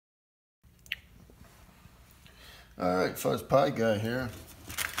Alright, Fuzz Pie Guy here.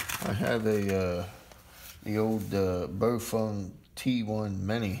 I have the old Baofeng T1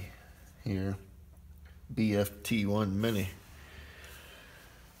 Mini here. BF-T1 Mini.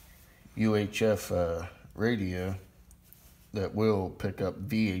 UHF radio that will pick up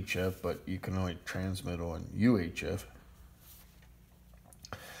VHF, but you can only transmit on UHF.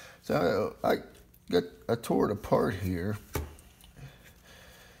 So I tore it apart here.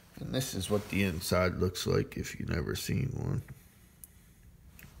 And this is what the inside looks like if you've never seen one.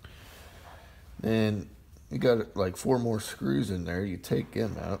 And you got like 4 more screws in there. You take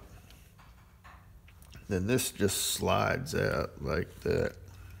them out. Then this just slides out like that.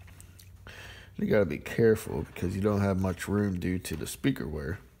 You got to be careful because you don't have much room due to the speaker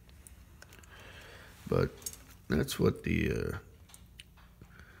wear. But that's what the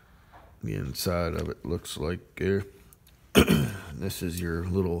inside of it looks like there. This is your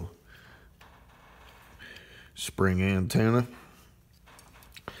little spring antenna.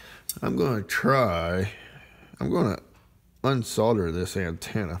 I'm going to unsolder this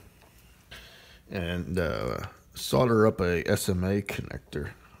antenna and solder up a SMA connector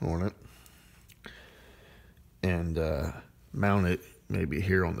on it and mount it maybe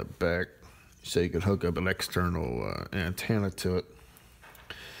here on the back so you can hook up an external antenna to it.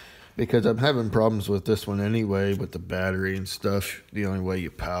 Because I'm having problems with this one anyway with the battery and stuff. The only way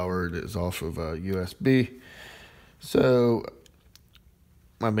you power it is off of USB. So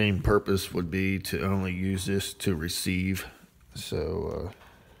my main purpose would be to only use this to receive. So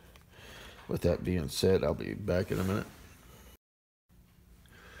with that being said, I'll be back in a minute.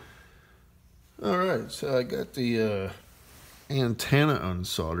 Alright, so I got the antenna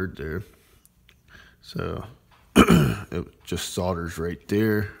unsoldered there. So it just solders right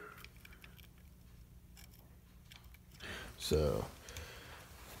there. So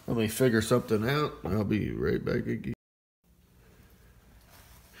let me figure something out and I'll be right back again.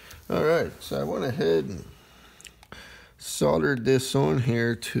 Alright, so I went ahead and soldered this on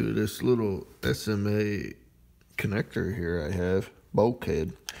here to this little SMA connector here I have,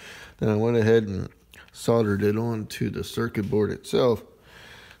 bulkhead. Then I went ahead and soldered it onto the circuit board itself.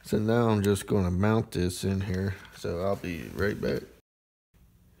 So now I'm just going to mount this in here. So I'll be right back.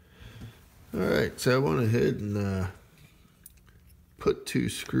 Alright, so I went ahead and put 2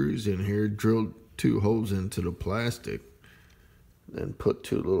 screws in here, drilled 2 holes into the plastic, then put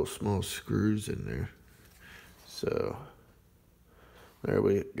 2 little small screws in there. So there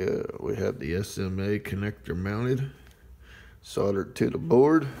we go. We have the SMA connector mounted, soldered to the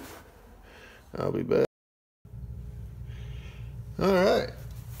board. I'll be back. Alright.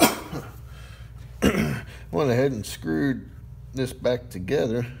 Went ahead and screwed this back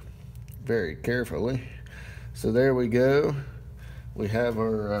together very carefully. So there we go. We have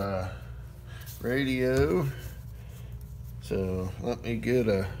our radio. So let me get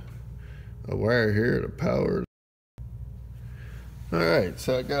a wire here to power. Alright,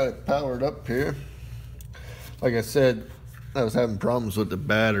 so I got it powered up here. Like I said, I was having problems with the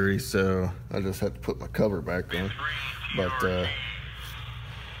battery, so I just had to put my cover back on. But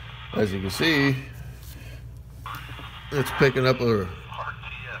as you can see, it's picking up a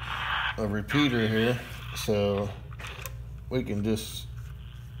repeater here. So we can just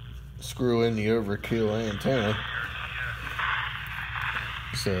screw in the overkill antenna.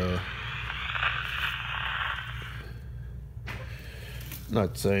 So,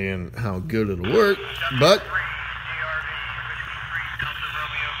 not saying how good it'll work, but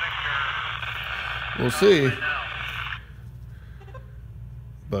we'll see.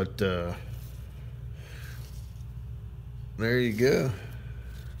 But there you go.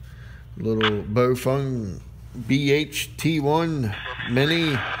 Little Baofeng BF-T1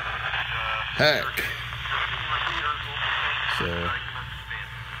 Mini hack. So,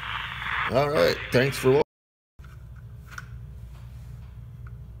 all right, thanks for watching.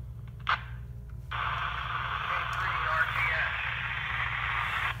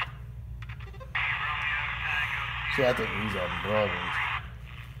 See, I think he's having problems.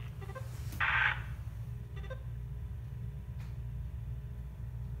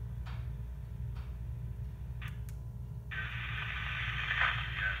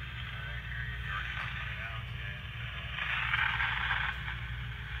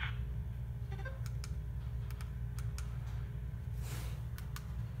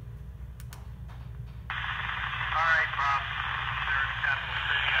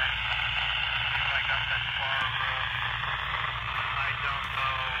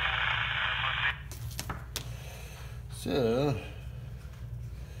 So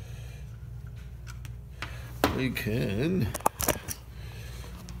we can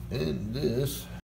end this